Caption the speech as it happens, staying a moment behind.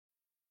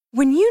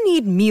When you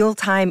need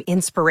mealtime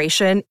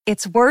inspiration,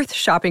 it's worth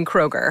shopping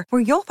Kroger,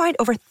 where you'll find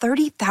over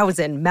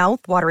 30,000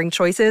 mouth-watering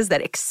choices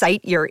that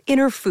excite your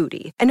inner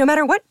foodie. And no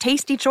matter what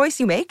tasty choice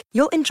you make,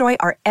 you'll enjoy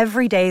our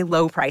everyday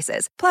low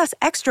prices, plus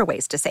extra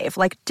ways to save,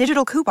 like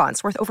digital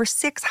coupons worth over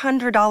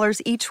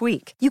 $600 each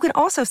week. You can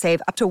also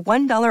save up to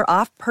 $1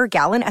 off per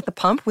gallon at the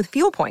pump with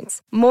fuel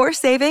points. More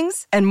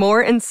savings and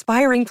more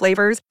inspiring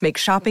flavors make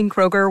shopping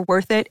Kroger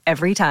worth it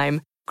every time.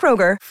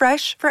 Kroger,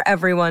 fresh for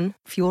everyone.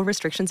 Fuel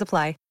restrictions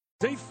apply.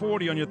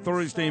 8:40 on your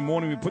Thursday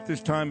morning. We put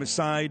this time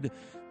aside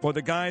for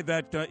the guy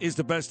that is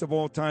the best of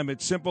all time.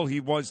 It's simple. He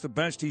was the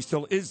best. He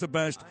still is the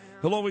best.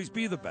 He'll always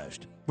be the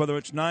best. Whether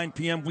it's 9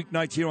 p.m.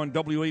 weeknights here on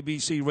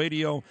WABC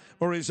Radio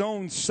or his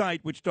own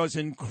site, which does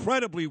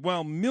incredibly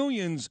well.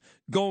 Millions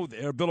go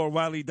there,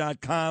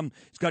 BillO'Reilly.com.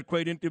 He's got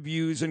great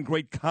interviews and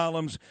great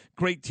columns,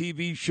 great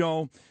TV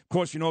show. Of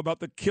course, you know about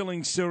the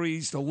Killing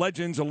series. The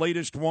Legends, the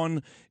latest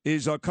one,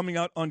 is coming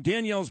out on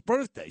Danielle's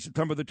birthday,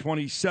 September the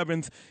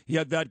 27th. He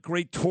had that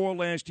great tour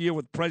last year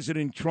with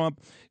President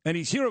Trump. And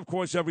he's here, of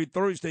course, every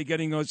Thursday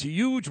getting us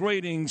huge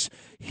ratings.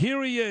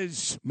 Here he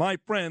is, my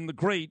friend, the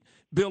great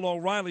Bill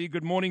O'Reilly.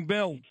 Good morning,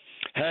 Bill.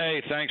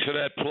 Hey, thanks for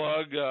that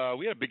plug.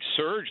 We had a big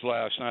surge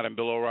last night on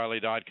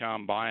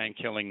BillO'Reilly.com buying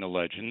Killing the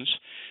Legends,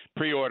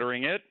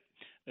 pre-ordering it.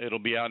 It'll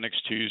be out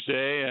next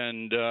Tuesday,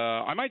 and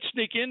I might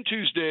sneak in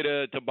Tuesday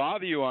to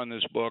bother you on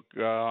this book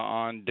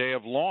on day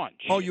of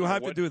launch. Oh, you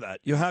have to do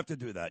that. You have to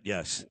do that,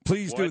 yes.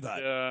 Please do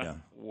that.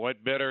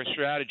 What better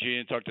strategy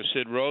than talk to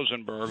Sid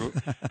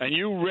Rosenberg? And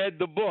you read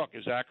the book,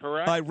 is that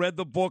correct? I read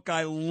the book.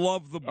 I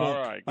love the book.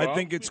 All right, well, I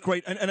think it's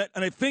great. And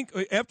I think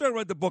after I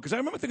read the book, because I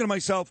remember thinking to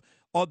myself,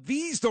 are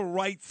these the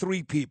right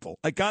three people?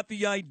 I got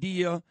the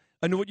idea.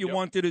 I knew what you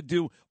wanted to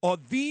do. Are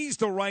these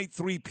the right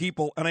three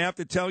people? And I have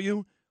to tell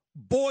you,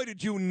 boy,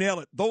 did you nail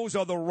it. Those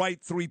are the right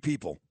three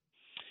people.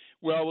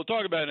 Well, we'll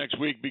talk about it next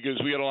week because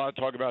we had a lot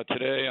to talk about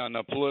today on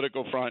the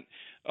political front.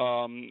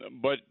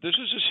 But this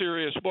is a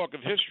serious book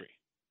of history.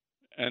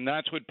 And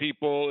that's what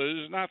people –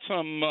 it is not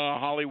some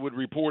Hollywood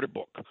Reporter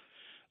book.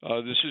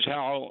 This is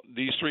how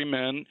these three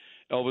men,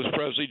 Elvis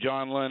Presley,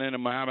 John Lennon,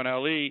 and Muhammad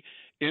Ali,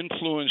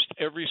 influenced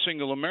every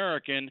single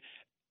American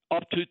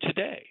up to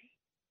today.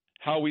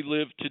 How we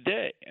live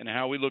today and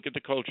how we look at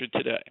the culture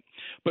today.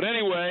 But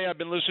anyway, I've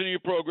been listening to your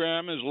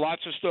program. There's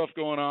lots of stuff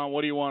going on.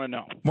 What do you want to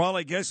know? Well,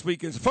 I guess we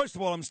can. First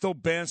of all, I'm still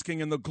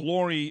basking in the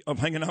glory of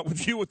hanging out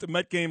with you at the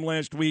Met game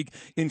last week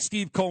in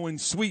Steve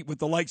Cohen's suite with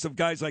the likes of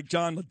guys like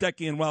John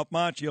Ledecky and Ralph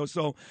Macchio.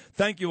 So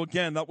thank you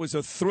again. That was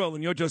a thrill,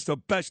 and you're just the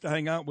best to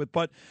hang out with.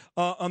 But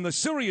on the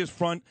serious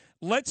front,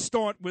 let's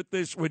start with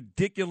this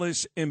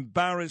ridiculous,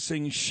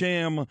 embarrassing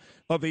sham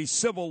of a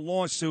civil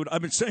lawsuit.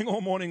 I've been saying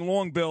all morning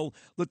long, Bill,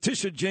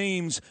 Letitia James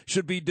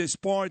should be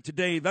disbarred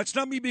today. That's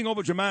not me being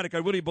overdramatic. I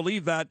really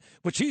believe that.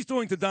 What she's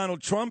doing to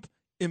Donald Trump,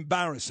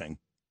 embarrassing.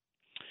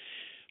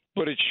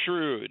 But it's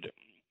shrewd.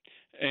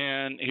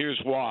 And here's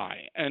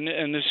why. And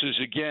this is,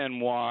 again,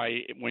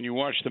 why when you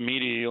watch the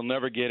media, you'll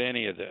never get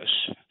any of this.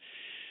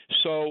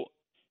 So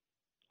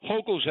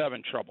Hochul's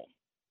having trouble.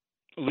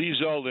 Lee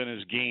Zeldin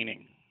is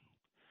gaining.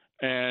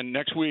 And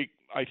next week,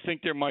 I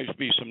think there might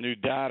be some new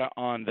data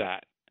on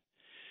that.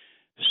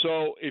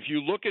 So if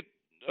you look at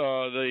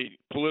the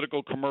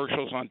political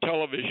commercials on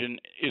television,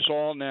 it's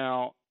all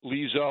now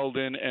Lee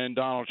Zeldin and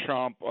Donald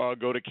Trump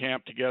go to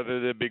camp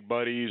together. They're big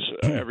buddies,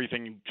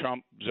 everything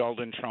Trump,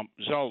 Zeldin, Trump,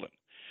 Zeldin.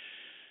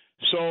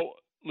 So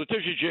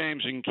Letitia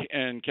James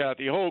and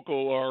Kathy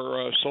Hochul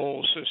are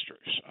soul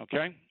sisters,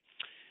 okay?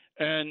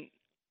 And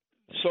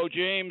so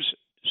James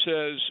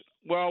says,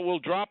 well, we'll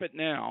drop it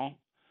now,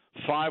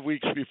 5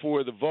 weeks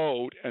before the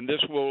vote, and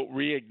this will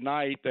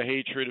reignite the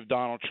hatred of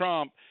Donald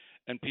Trump,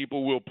 and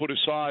people will put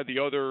aside the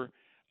other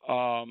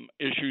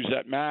issues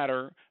that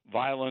matter,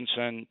 violence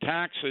and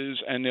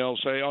taxes, and they'll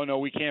say, oh, no,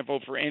 we can't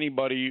vote for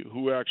anybody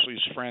who actually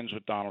is friends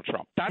with Donald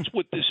Trump. That's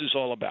what this is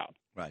all about.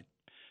 Right.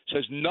 It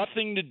has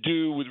nothing to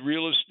do with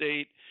real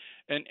estate,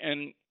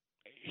 and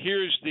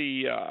here's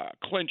the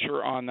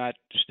clincher on that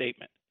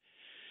statement.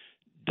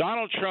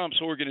 Donald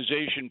Trump's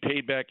organization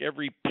paid back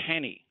every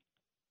penny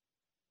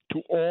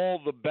to all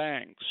the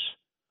banks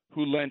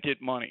who lent it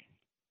money.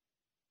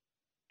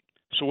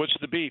 So what's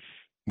the beef?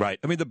 Right.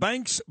 I mean, the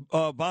banks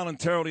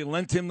voluntarily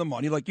lent him the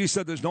money. Like you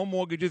said, there's no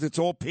mortgages. It's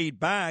all paid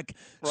back.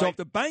 Right. So if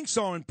the banks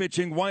aren't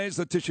bitching, why is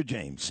Letitia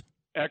James?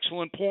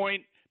 Excellent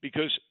point,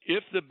 because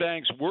if the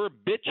banks were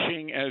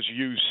bitching, as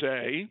you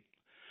say,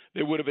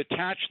 they would have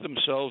attached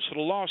themselves to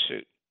the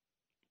lawsuit.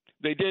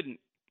 They didn't.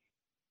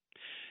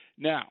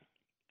 Now,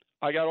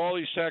 I got all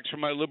these texts from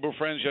my liberal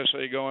friends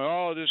yesterday going,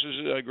 oh, this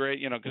is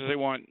great, because they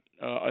want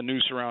a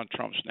noose around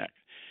Trump's neck.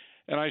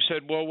 And I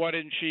said, well, why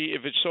didn't she,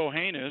 if it's so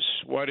heinous,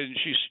 why didn't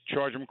she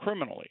charge him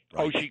criminally?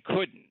 Right. Oh, she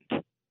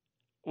couldn't.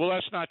 Well,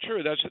 that's not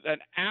true. That's an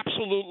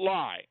absolute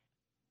lie.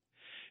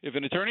 If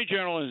an attorney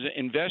general is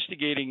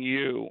investigating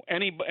you,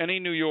 any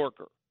New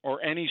Yorker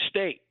or any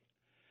state,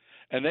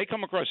 and they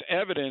come across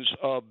evidence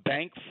of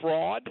bank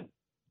fraud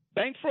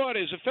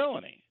is a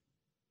felony.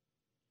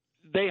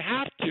 They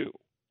have to.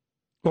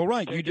 Well,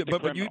 right. Take You it did, to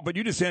but criminal.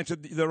 you just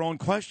answered their own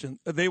question.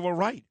 They were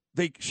right.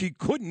 She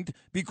couldn't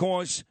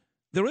because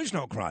there is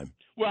no crime.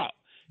 Well,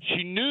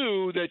 she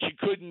knew that she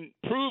couldn't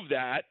prove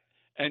that,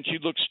 and she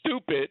looked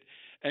stupid,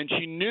 and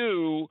she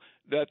knew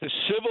that the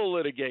civil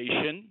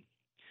litigation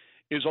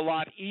is a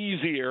lot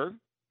easier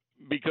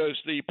because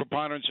the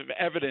preponderance of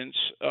evidence,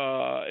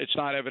 it's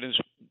not evidence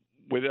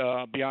with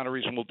beyond a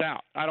reasonable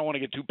doubt. I don't want to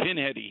get too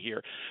pinheady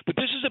here, but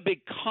this is a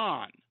big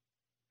con.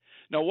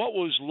 Now, what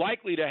was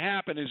likely to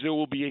happen is there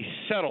will be a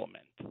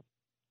settlement.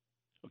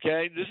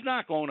 Okay? This is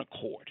not going to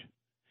court.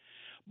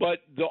 But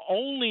the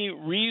only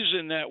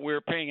reason that we're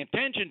paying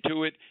attention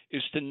to it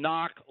is to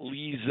knock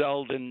Lee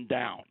Zeldin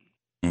down.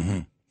 Mm-hmm.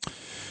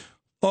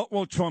 Oh,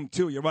 well, Trump,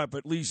 too. You're right.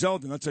 But Lee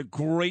Zeldin, that's a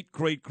great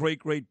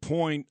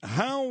point.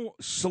 How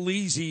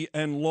sleazy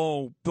and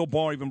low, Bill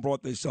Barr even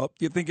brought this up,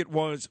 do you think it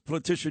was for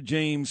Letitia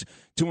James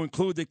to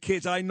include the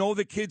kids? I know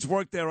the kids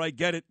work there. I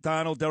get it,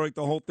 Donald, Derek,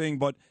 the whole thing.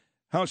 But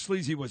how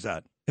sleazy was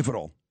that, if at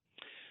all?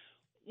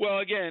 Well,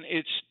 again,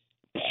 it's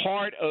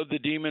part of the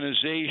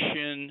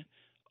demonization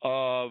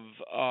of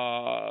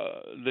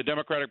the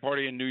Democratic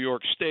Party in New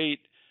York State.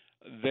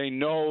 They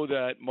know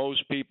that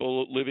most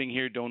people living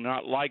here do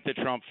not like the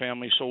Trump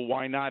family, so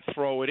why not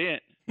throw it in?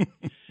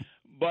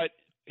 But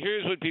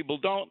here's what people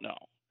don't know.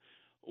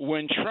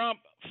 When Trump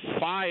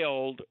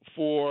filed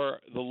for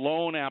the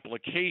loan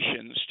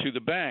applications to the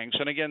banks,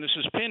 and again, this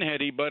is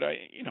pinheady, but I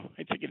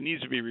think it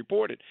needs to be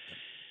reported.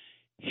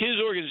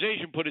 His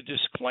organization put a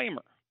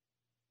disclaimer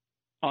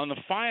on the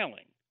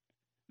filing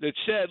that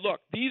said, look,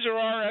 these are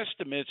our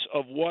estimates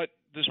of what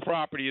this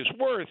property is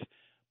worth,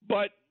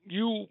 but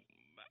you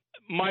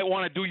might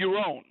want to do your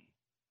own.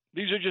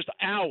 These are just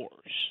ours.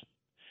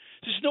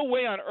 There's no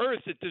way on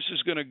earth that this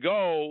is going to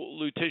go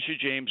Letitia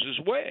James's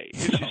way.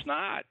 It's just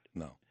not.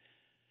 No.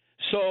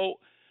 So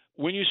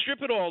when you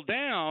strip it all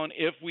down,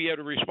 if we had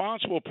a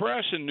responsible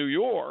press in New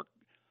York,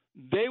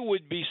 they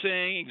would be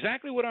saying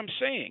exactly what I'm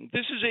saying.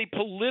 This is a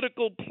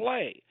political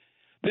play.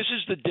 This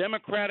is the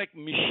Democratic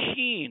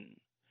machine,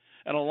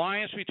 an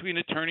alliance between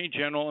the Attorney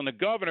General and the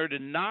governor to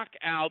knock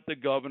out the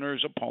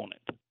governor's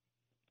opponent.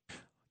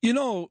 You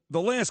know,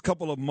 the last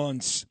couple of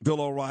months,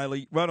 Bill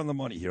O'Reilly, right on the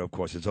money here, of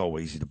course, it's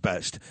always the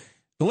best.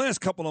 The last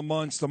couple of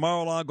months, the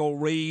Mar-a-Lago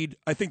raid,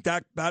 I think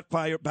that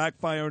backfired. I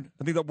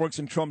think that works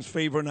in Trump's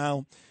favor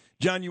now.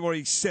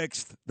 January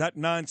 6th, that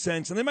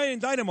nonsense. And they may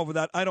indict him over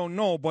that. I don't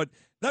know. But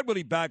that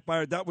really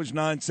backfired. That was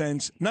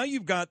nonsense. Now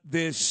you've got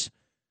this.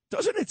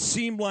 Doesn't it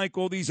seem like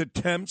all these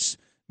attempts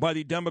by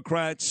the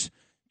Democrats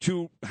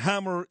to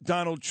hammer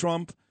Donald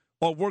Trump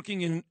are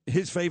working in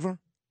his favor?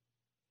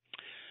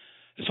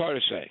 It's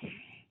hard to say.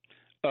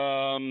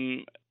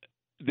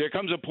 There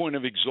comes a point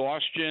of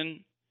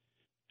exhaustion,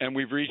 and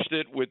we've reached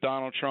it with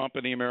Donald Trump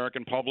and the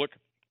American public.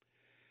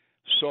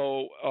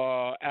 So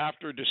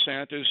after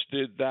DeSantis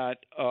did that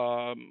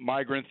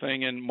migrant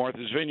thing in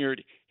Martha's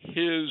Vineyard,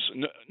 his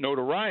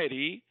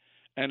notoriety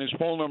and his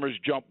poll numbers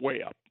jumped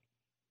way up.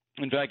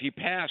 In fact, he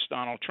passed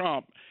Donald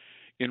Trump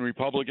in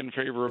Republican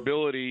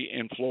favorability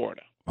in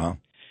Florida. Wow.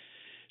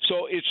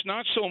 So it's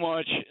not so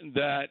much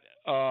that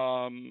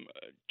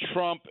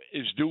Trump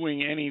is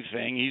doing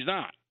anything. He's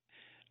not.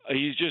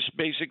 He's just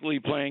basically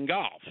playing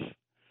golf.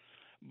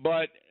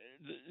 But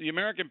the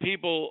American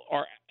people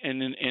are,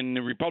 in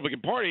the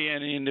Republican Party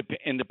and in the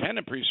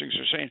independent precincts,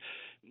 are saying,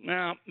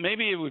 now,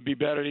 maybe it would be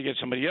better to get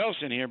somebody else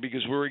in here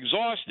because we're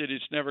exhausted.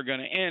 It's never going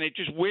to end. It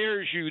just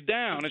wears you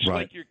down. It's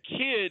right. Like your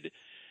kid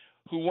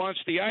who wants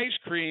the ice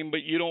cream,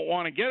 but you don't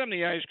want to get him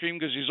the ice cream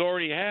because he's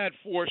already had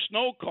 4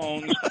 snow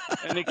cones,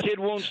 and the kid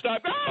won't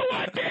stop. I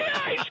want the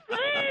ice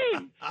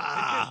cream!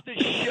 It's just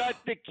to shut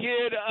the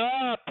kid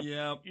up.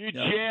 You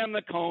jam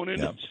the cone in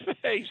his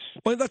face.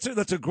 Well, that's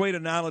a great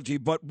analogy,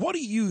 but what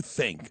do you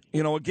think?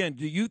 Again,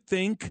 do you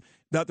think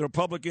that the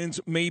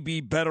Republicans may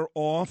be better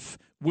off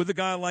with a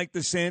guy like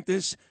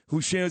DeSantis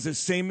who shares the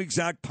same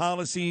exact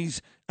policies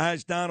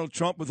as Donald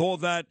Trump with all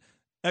that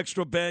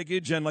extra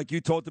baggage and, like you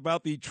talked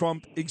about, the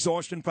Trump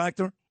exhaustion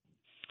factor?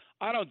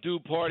 I don't do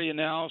party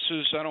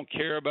analysis. I don't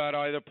care about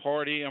either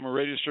party. I'm a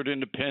registered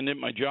independent.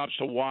 My job's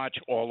to watch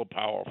all the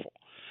powerful.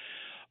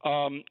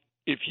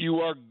 If you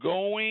are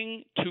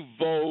going to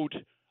vote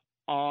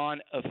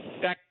on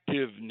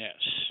effectiveness,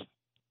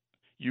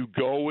 you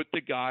go with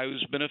the guy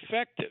who's been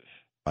effective.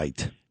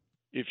 Right.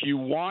 If you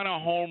want a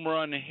home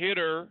run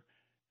hitter,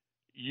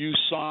 you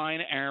sign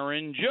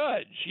Aaron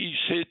Judge. He's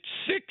hit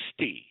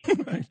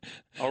 60. Right.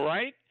 All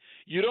right?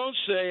 You don't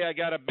say, I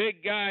got a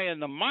big guy in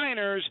the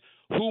minors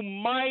who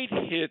might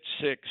hit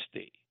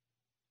 60.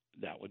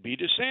 That would be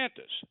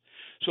DeSantis.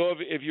 So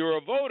if you're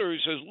a voter who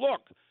says,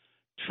 look,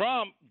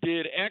 Trump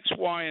did X,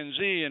 Y, and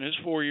Z in his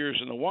 4 years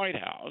in the White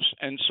House,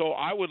 and so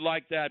I would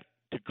like that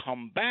to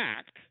come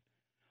back,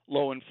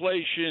 low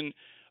inflation,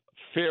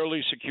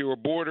 fairly secure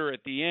border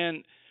at the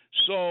end.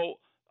 So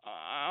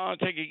I'll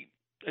take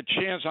a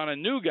chance on a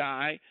new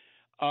guy.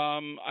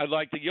 I'd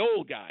like the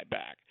old guy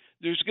back.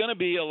 There's going to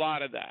be a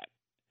lot of that.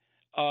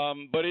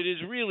 But it is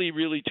really,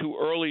 really too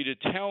early to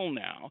tell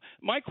now.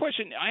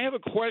 I have a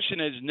question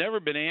that has never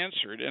been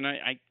answered, and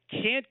I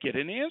can't get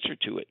an answer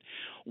to it.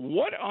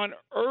 What on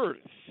earth,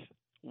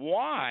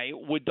 why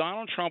would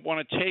Donald Trump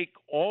want to take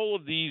all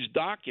of these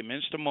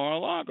documents to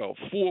Mar-a-Lago?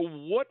 For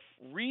what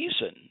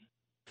reason?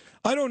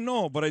 I don't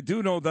know, but I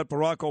do know that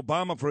Barack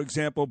Obama, for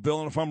example,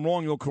 Bill, and if I'm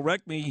wrong, you'll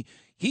correct me,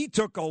 he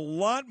took a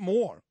lot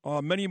more,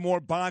 many more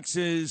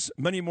boxes,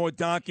 many more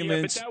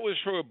documents. Yeah, but that was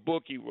for a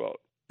book he wrote.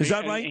 Is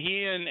that right?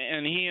 He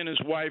and his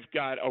wife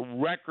got a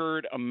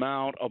record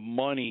amount of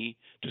money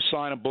to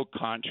sign a book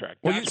contract.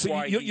 That's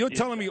why you're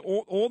telling me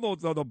all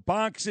the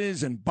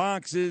boxes and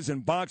boxes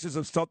and boxes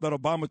of stuff that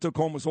Obama took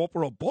home was all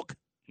for a book?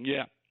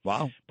 Yeah.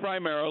 Wow.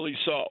 Primarily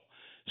so.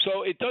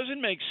 So it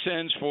doesn't make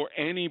sense for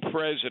any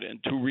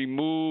president to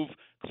remove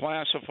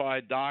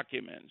classified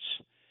documents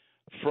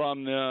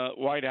from the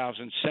White House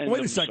and send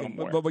them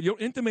somewhere. But you're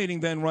intimating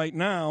then right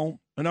now,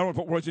 and I don't want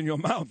to put words in your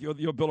mouth,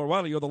 you're Bill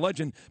O'Reilly, you're the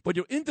legend, but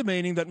you're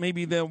intimating that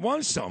maybe there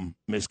was some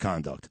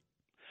misconduct.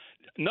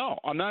 No,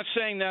 I'm not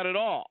saying that at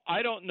all.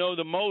 I don't know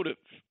the motive.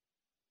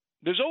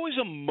 There's always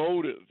a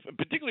motive,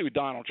 particularly with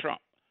Donald Trump.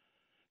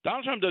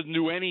 Donald Trump doesn't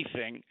do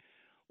anything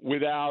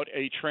without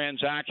a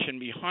transaction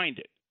behind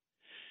it.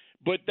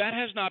 But that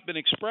has not been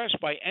expressed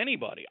by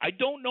anybody. I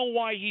don't know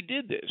why he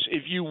did this.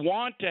 If you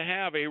want to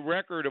have a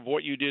record of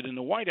what you did in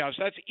the White House,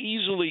 that's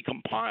easily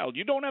compiled.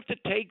 You don't have to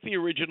take the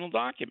original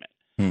document.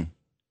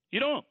 You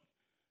don't.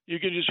 You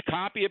can just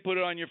copy it, put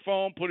it on your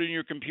phone, put it in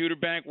your computer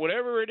bank,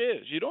 whatever it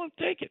is. You don't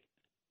take it.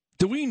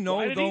 Do we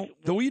know, though?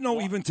 Do we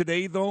know even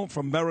today, though,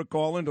 from Merrick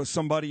Garland or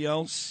somebody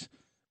else,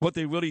 what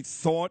they really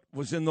thought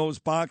was in those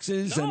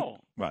boxes? No.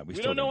 Right, we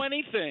don't know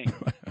anything.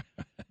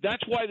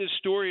 That's why this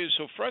story is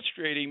so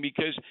frustrating,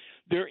 because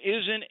there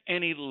isn't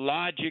any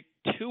logic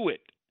to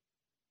it.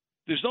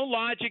 There's no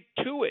logic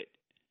to it.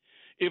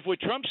 If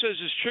what Trump says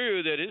is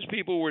true, that his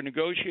people were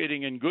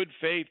negotiating in good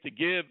faith to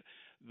give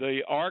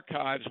the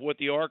archives what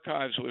the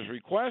archives was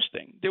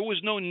requesting, there was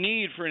no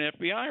need for an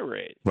FBI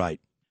raid. Right.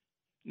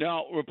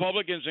 Now,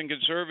 Republicans and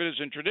conservatives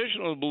and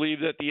traditionalists believe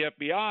that the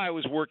FBI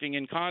was working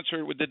in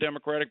concert with the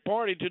Democratic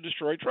Party to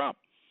destroy Trump.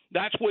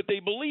 That's what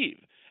they believe.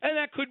 And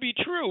that could be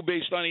true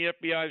based on the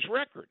FBI's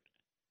record.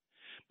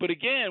 But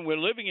again, we're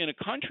living in a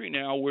country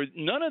now where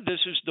none of this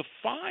is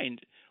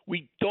defined.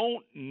 We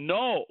don't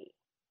know.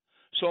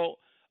 So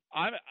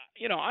I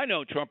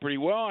know Trump pretty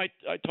well. I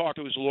talk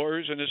to his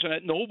lawyers and this and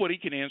that. Nobody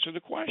can answer the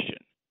question.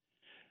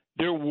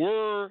 There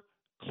were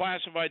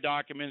classified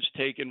documents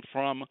taken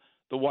from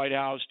the White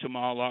House to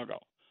Mar-a-Lago.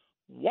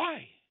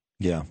 Why?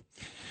 Yeah.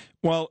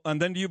 Well,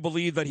 and then do you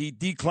believe that he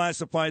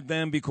declassified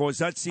them, because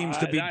that seems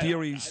to be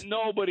Deary's?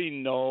 Nobody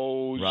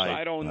knows. Right,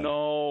 I don't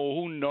know.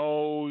 Who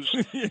knows?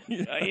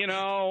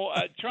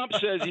 Trump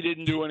says he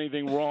didn't do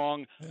anything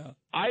wrong. Yeah.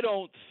 I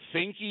don't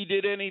think he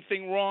did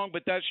anything wrong,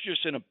 but that's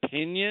just an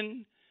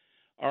opinion.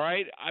 All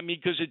right? I mean,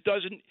 because it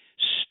doesn't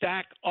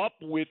stack up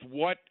with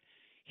what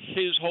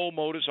his whole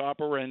modus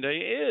operandi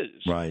is.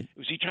 Right.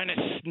 Was he trying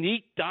to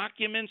sneak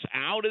documents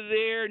out of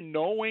there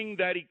knowing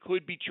that he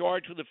could be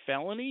charged with a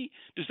felony?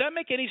 Does that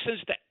make any sense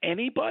to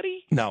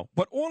anybody? No.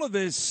 But all of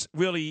this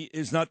really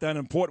is not that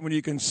important when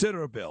you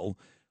consider, Bill.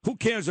 Who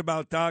cares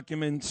about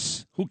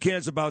documents? Who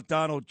cares about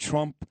Donald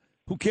Trump?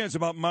 Who cares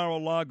about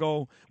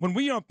Mar-a-Lago? When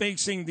we are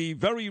facing the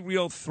very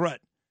real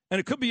threat,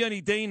 and it could be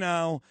any day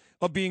now,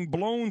 of being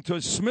blown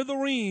to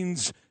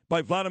smithereens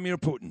by Vladimir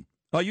Putin.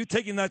 Are you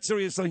taking that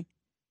seriously?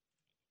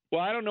 Well,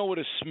 I don't know what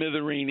a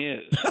smithereen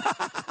is.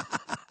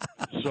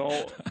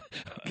 So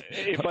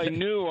if I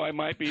knew, I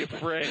might be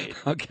afraid.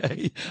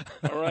 Okay.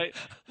 All right.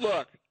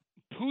 Look,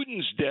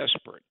 Putin's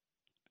desperate.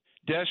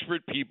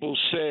 Desperate people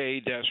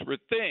say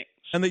desperate things.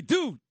 And they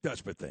do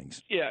desperate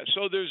things. Yeah.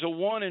 So there's a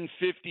 1 in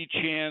 50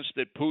 chance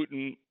that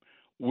Putin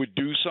would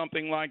do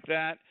something like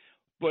that.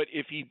 But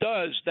if he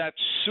does, that's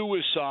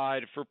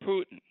suicide for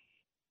Putin.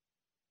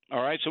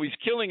 All right. So he's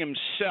killing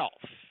himself.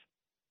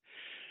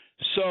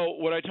 So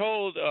what I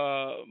told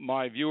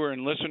my viewer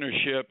and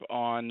listenership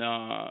on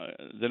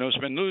the No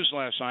Spin News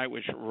last night,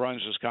 which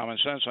runs as Common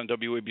Sense on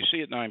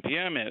WABC at 9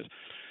 p.m., is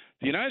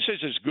the United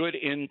States has good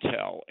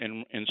intel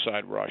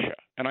inside Russia.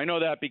 And I know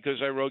that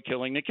because I wrote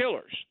Killing the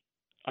Killers.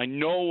 I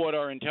know what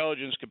our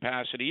intelligence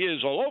capacity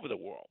is all over the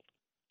world.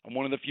 I'm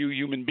one of the few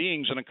human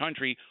beings in a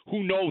country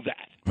who know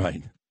that.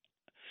 Right.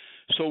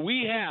 So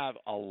we have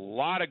a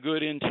lot of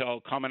good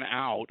intel coming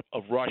out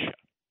of Russia.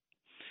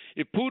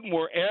 If Putin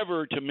were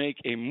ever to make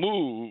a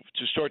move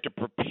to start to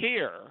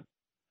prepare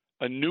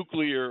a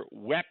nuclear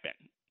weapon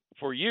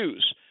for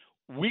use,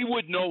 we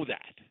would know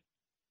that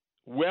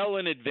well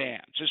in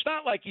advance. It's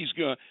not like he's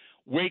going to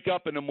wake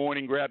up in the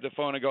morning, grab the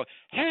phone, and go,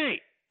 hey,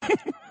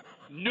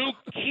 nuke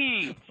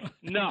Kyiv.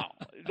 No,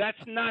 that's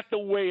not the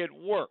way it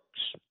works.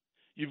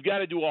 You've got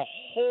to do a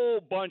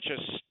whole bunch of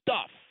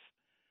stuff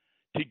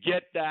to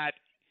get that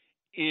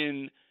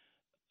in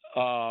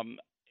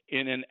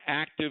an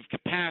active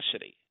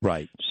capacity.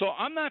 Right. So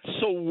I'm not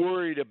so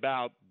worried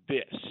about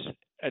this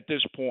at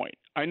this point.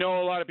 I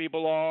know a lot of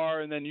people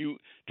are, and then you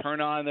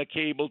turn on the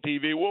cable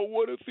TV. Well,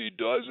 what if he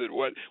does it?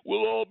 What?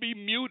 We'll all be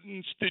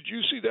mutants. Did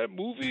you see that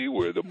movie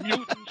where the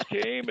mutants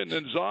came and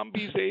then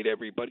zombies ate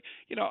everybody?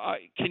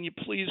 Can you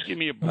please give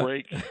me a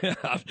break?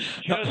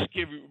 Just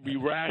be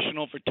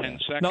rational for 10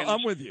 seconds. No,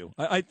 I'm with you.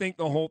 I think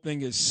the whole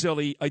thing is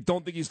silly. I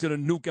don't think he's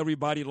going to nuke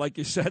everybody, like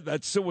you said.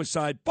 That's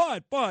suicide.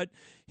 But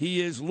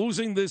he is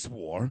losing this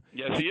war.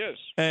 Yes, he is.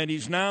 And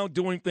he's now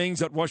doing things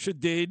that Russia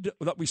did,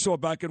 that we saw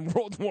back in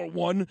World War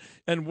I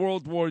and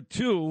World War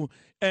II.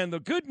 And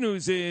the good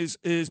news is,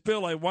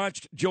 Bill, I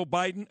watched Joe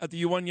Biden at the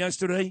UN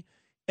yesterday,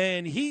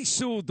 and he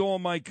soothed all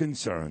my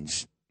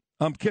concerns.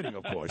 I'm kidding,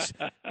 of course.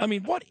 I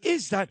mean, what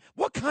is that?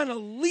 What kind of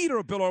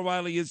leader, Bill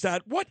O'Reilly, is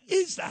that? What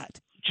is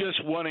that?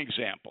 Just one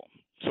example.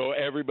 So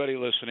everybody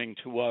listening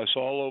to us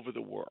all over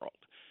the world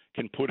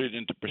can put it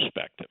into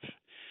perspective.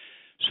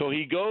 So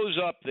he goes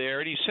up there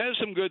and he says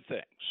some good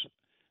things,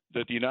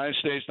 that the United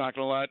States is not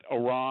going to let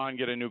Iran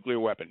get a nuclear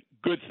weapon.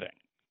 Good thing.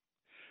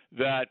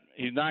 That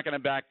he's not going to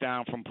back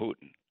down from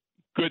Putin.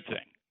 Good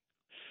thing.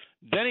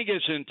 Then he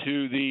gets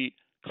into the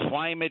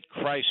climate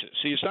crisis.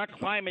 See, it's not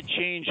climate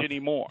change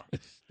anymore.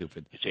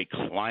 Stupid. It's a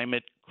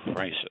climate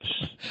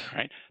crisis,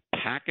 right?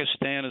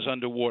 Pakistan is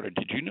underwater.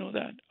 Did you know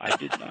that? I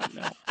did not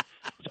know.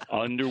 It's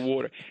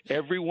underwater.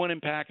 Everyone in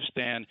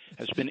Pakistan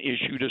has been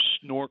issued a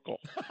snorkel.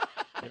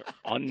 They're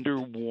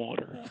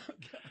underwater.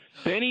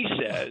 Then he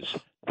says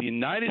the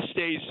United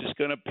States is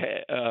going to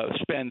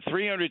spend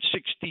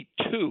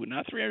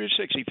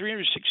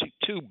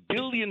 $362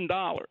 billion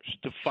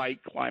to fight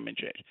climate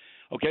change.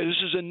 Okay,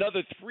 this is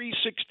another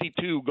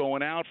 $362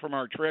 going out from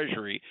our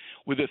Treasury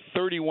with a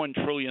 $31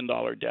 trillion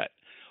debt.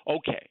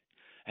 Okay.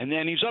 And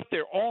then he's up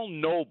there all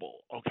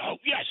noble. Okay, oh,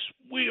 yes,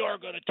 we are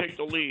going to take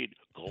the lead.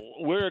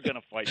 We're going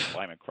to fight the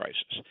climate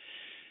crisis.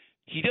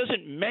 He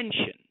doesn't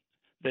mention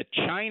that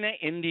China,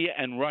 India,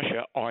 and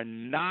Russia are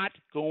not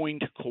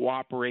going to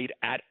cooperate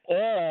at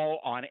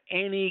all on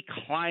any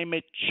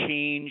climate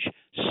change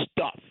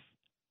stuff.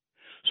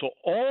 So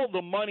all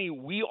the money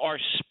we are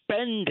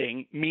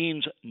spending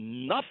means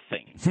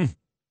nothing.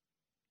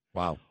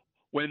 Wow.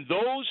 When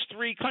those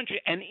three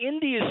countries, and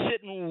India is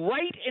sitting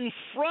right in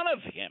front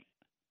of him,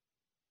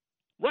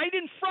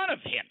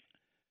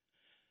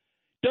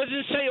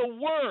 doesn't say a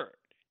word.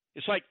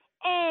 It's like,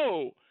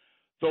 oh,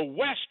 the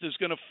West is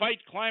going to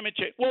fight climate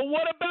change. Well,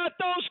 what about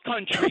those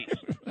countries?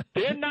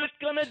 They're not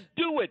going to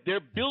do it. They're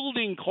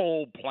building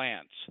coal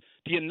plants.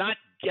 Do you not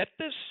get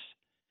this?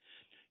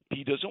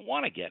 He doesn't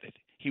want to get it.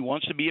 He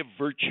wants to be a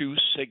virtue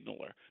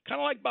signaler,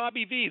 kind of like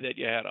Bobby V that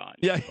you had on.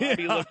 Yeah,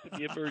 Bobby loves to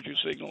be a virtue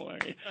signaler.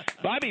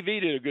 Bobby V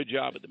did a good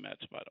job at the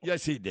Mets, by the way.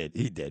 Yes, he did.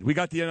 He did. We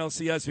got the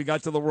NLCS. We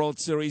got to the World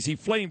Series. He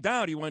flamed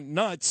out. He went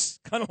nuts,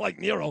 kind of like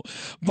Nero.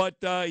 But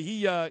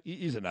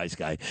he's a nice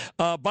guy.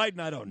 Biden,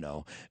 I don't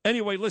know.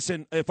 Anyway,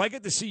 listen, if I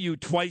get to see you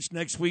twice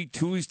next week,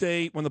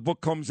 Tuesday when the book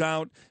comes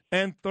out,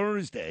 and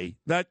Thursday,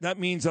 that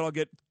means that I'll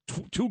get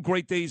two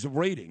great days of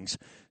ratings.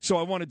 So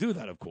I want to do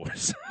that, of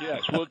course. Yes,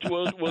 we'll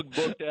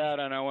book that,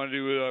 and I want to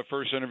do our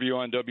first interview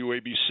on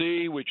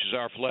WABC, which is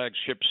our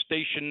flagship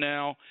station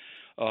now,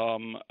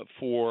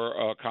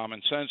 for Common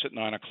Sense at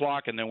 9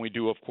 o'clock, and then we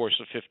do, of course,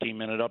 a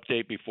 15-minute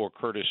update before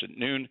Curtis at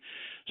noon.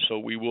 So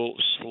we will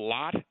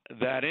slot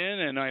that in,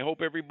 and I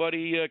hope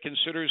everybody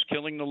considers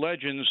Killing the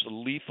Legends, The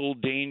Lethal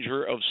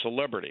Danger of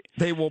Celebrity.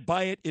 They will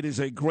buy it. It is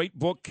a great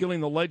book. Killing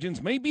the Legends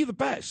may be the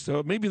best,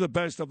 maybe the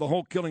best of the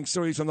whole Killing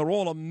series, and they're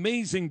all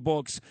amazing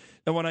books.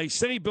 And when I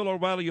say, Bill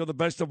O'Reilly, you're the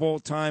best of all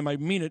time, I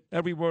mean it,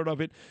 every word of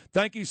it.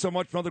 Thank you so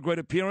much for another great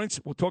appearance.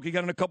 We'll talk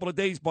again in a couple of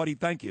days, buddy.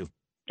 Thank you.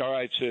 All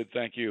right, Sid.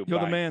 Thank you. You're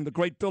Bye. the man, the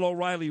great Bill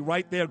O'Reilly,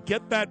 right there.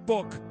 Get that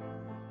book.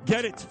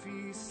 Get it.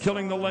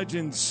 Killing the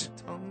Legends.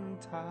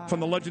 From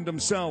the legend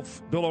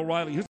himself, Bill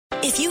O'Reilly.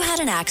 If you had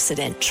an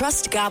accident,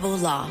 trust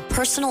Gabo Law,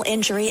 personal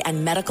injury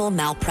and medical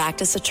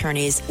malpractice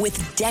attorneys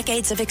with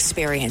decades of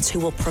experience who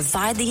will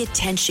provide the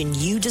attention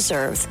you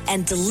deserve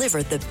and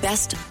deliver the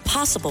best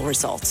possible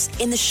results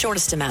in the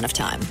shortest amount of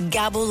time.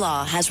 Gabo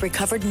Law has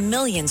recovered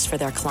millions for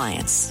their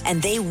clients,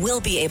 and they will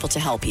be able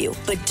to help you.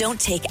 But don't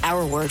take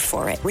our word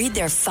for it. Read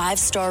their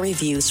 5-star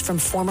reviews from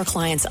former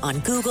clients on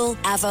Google,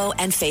 Avo,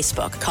 and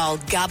Facebook. Call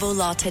Gabo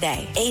Law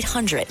today,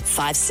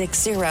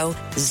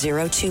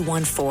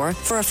 800-560-0214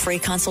 for a free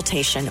consultation,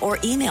 or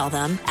email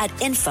them at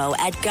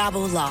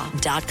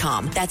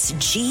info@gabolaw.com. That's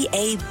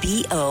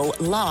GABO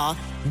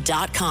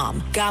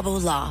law.com.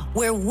 Gabo Law,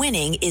 where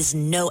winning is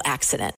no accident.